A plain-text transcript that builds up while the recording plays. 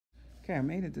Okay, I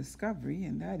made a discovery,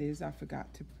 and that is I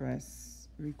forgot to press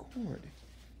record.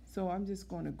 So I'm just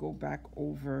going to go back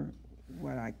over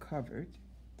what I covered,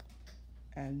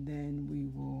 and then we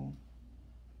will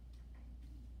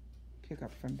pick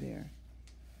up from there.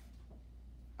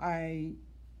 I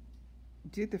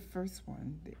did the first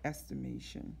one, the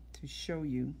estimation, to show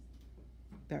you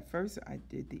that first I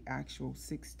did the actual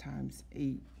 6 times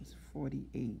 8 was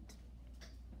 48.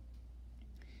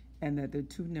 And that there are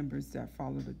two numbers that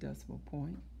follow the decimal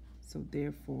point. So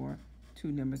therefore, two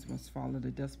numbers must follow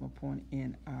the decimal point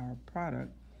in our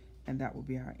product, and that will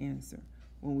be our answer.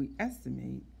 When we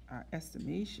estimate, our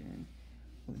estimation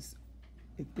was,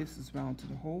 if this is round to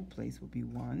the whole place, would be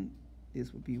 1.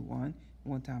 This would be 1.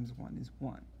 1 times 1 is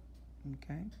 1.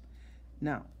 Okay?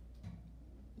 Now,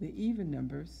 the even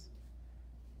numbers,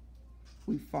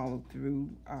 we follow through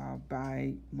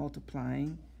by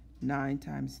multiplying 9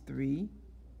 times 3.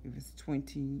 It was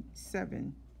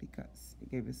 27 because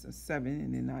it gave us a 7,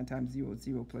 and then 9 times 0 is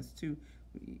 0 plus 2.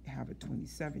 We have a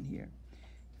 27 here.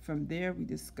 From there, we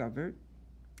discovered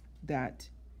that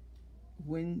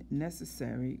when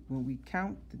necessary, when we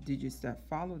count the digits that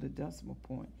follow the decimal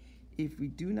point, if we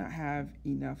do not have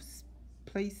enough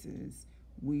places,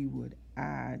 we would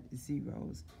add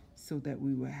zeros so that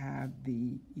we would have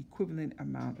the equivalent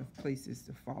amount of places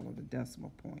to follow the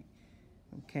decimal point.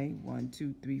 Okay, 1,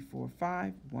 2, 3, 4,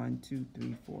 5. 1, 2,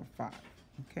 3, 4, 5.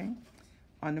 Okay,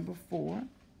 on number 4,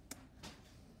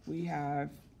 we have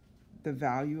the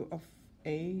value of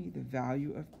A, the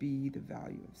value of B, the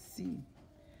value of C.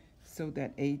 So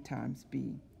that A times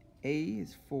B. A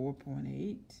is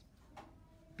 4.8.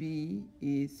 B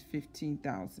is 15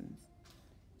 thousandths.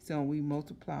 So we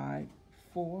multiply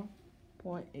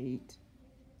 4.8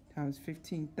 times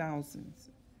 15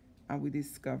 thousandths, and we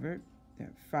discovered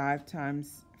that 5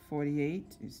 times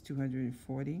 48 is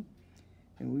 240.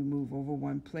 And we move over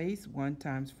one place. 1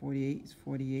 times 48 is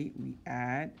 48. We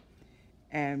add,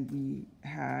 and we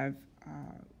have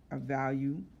a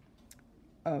value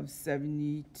of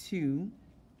 72.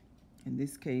 In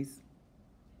this case,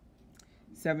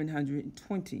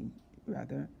 720,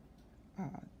 rather,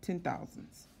 10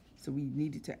 thousandths. So we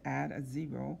needed to add a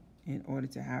 0 in order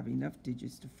to have enough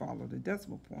digits to follow the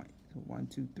decimal point. So 1,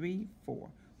 2, 3, 4.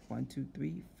 1, 2,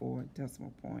 3, 4,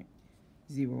 decimal point,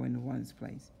 0 in the ones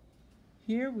place.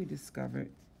 Here we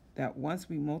discovered that once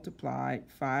we multiplied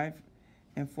 5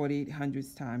 and 48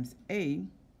 hundredths times A,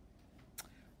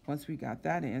 once we got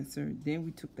that answer, then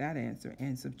we took that answer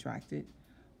and subtracted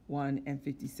 1 and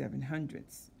 57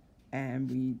 hundredths. And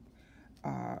we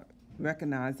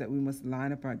recognized that we must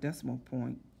line up our decimal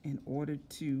point in order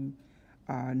to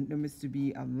numbers to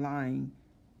be aligned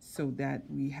so that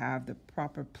we have the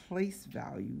proper place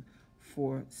value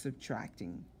for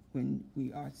subtracting when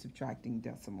we are subtracting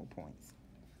decimal points.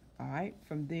 All right,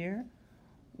 from there,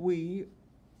 we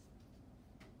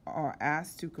are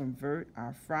asked to convert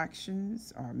our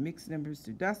fractions, our mixed numbers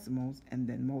to decimals, and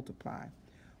then multiply.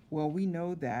 Well, we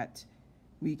know that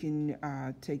we can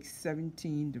take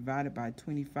 17 divided by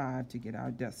 25 to get our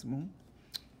decimal,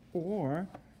 or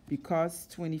because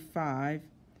 25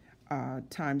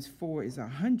 times 4 is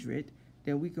 100,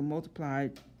 then we can multiply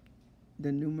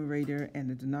the numerator and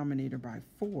the denominator by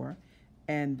 4,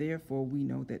 and therefore we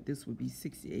know that this would be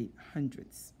 68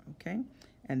 hundredths, okay?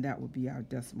 And that would be our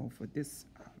decimal for this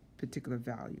particular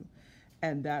value.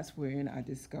 And that's when I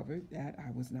discovered that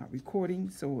I was not recording,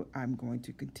 so I'm going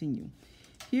to continue.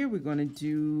 Here we're going to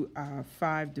do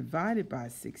 5 divided by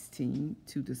 16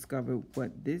 to discover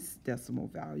what this decimal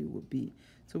value would be.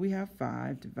 So we have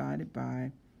 5 divided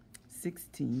by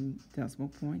 16, decimal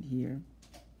point here.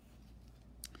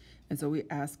 And so we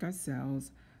ask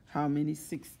ourselves how many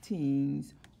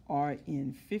 16s are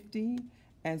in 50.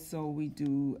 And so we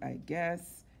do a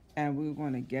guess, and we're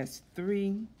going to guess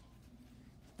 3.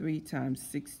 3 times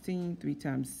 16, 3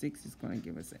 times 6 is going to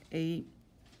give us an 8.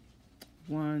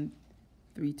 1,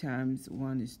 3 times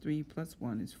 1 is 3, plus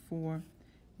 1 is 4.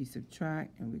 We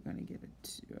subtract, and we're going to get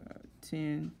a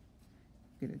 10,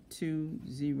 get a 2,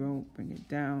 0, bring it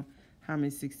down. How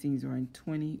many 16s are in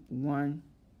 20? 1.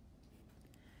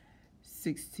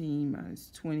 16 minus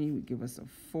 20 would give us a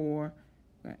 4.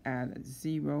 We're going to add a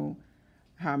 0.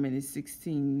 How many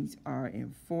 16s are in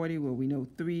 40? Well, we know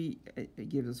 3, it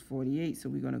gives us 48, so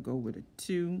we're going to go with a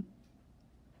 2.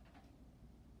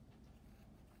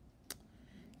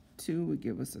 2 would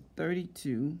give us a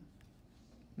 32.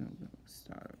 We'll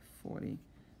start at 40,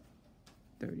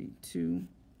 32.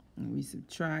 And we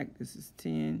subtract, this is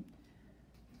 10.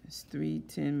 It's 3,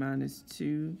 10 minus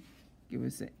 2, give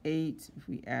us an 8. If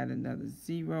we add another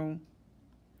 0,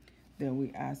 then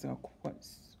we ask our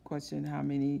question, how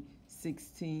many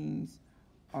 16s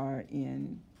are are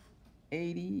in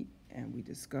 80, and we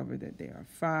discover that they are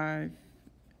 5.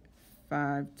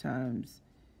 5 times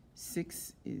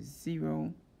 6 is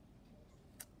 0.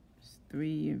 It's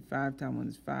 3, and 5 times 1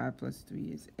 is 5, plus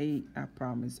 3 is 8. Our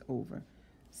problem is over.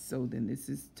 So then this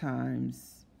is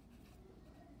times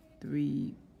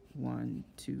 3, 1,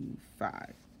 2,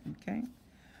 5. Okay?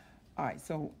 All right,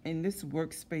 so in this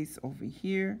workspace over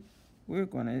here, we're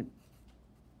going to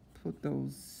put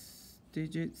those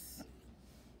digits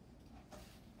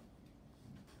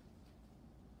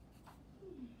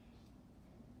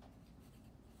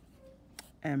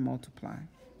and multiply.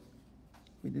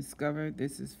 We discovered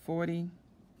this is 40.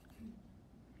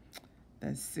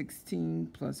 That's 16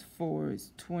 plus 4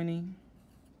 is 20.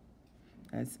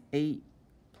 That's 8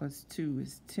 plus 2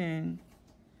 is 10.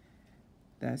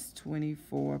 That's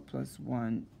 24 plus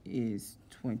 1 is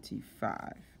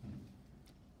 25.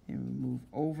 And we move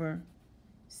over.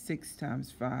 6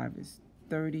 times 5 is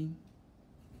 30.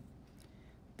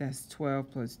 That's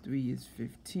 12 plus 3 is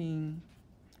 15.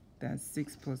 That's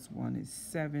 6 plus 1 is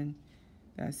 7.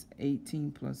 That's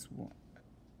 18 plus 1.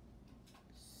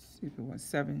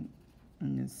 7.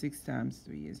 And then 6 times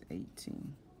 3 is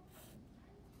 18.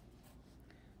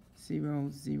 0,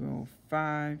 0,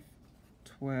 5,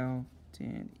 12,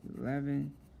 10,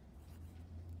 11,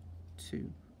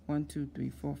 2. 1, 2, 3,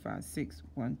 4, 5, 6.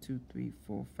 1, 2, 3,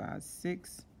 4, 5,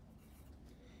 6.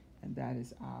 And that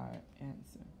is our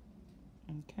answer.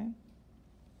 Okay.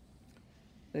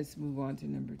 Let's move on to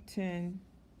number 10.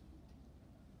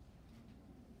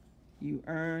 You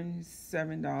earn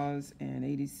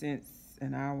 $7.80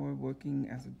 an hour working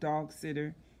as a dog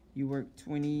sitter. You work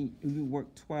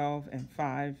 12 and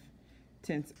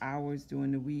 5/10 hours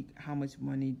during the week. How much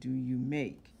money do you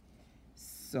make?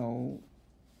 So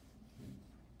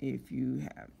if you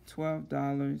have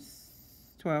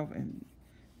 $12 and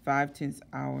 5/10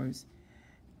 hours,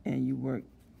 and you work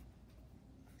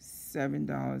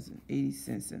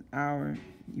 $7.80 an hour,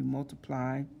 you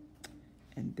multiply,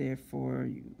 and therefore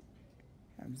you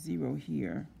have 0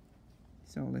 here.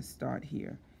 So let's start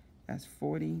here. That's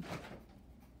 40.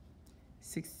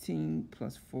 16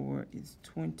 plus 4 is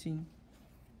 20.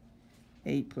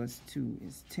 8 plus 2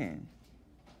 is 10.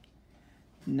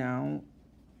 Now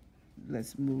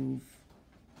let's move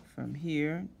from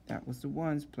here. That was the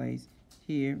ones place.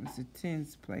 Here was the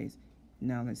tens place.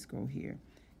 Now let's go here.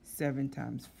 7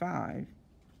 times 5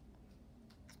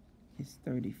 is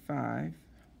 35.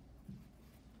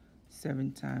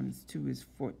 7 times 2 is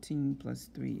 14, plus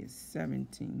 3 is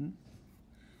 17.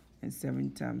 And 7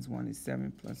 times 1 is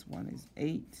 7, plus 1 is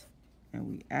 8. And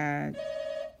we add.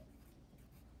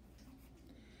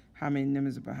 How many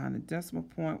numbers are behind the decimal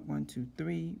point? 1, 2,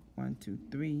 3, 1, 2,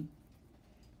 3.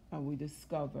 And we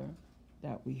discover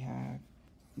that we have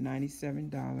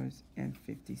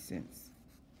 $97.50.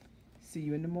 See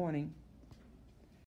you in the morning.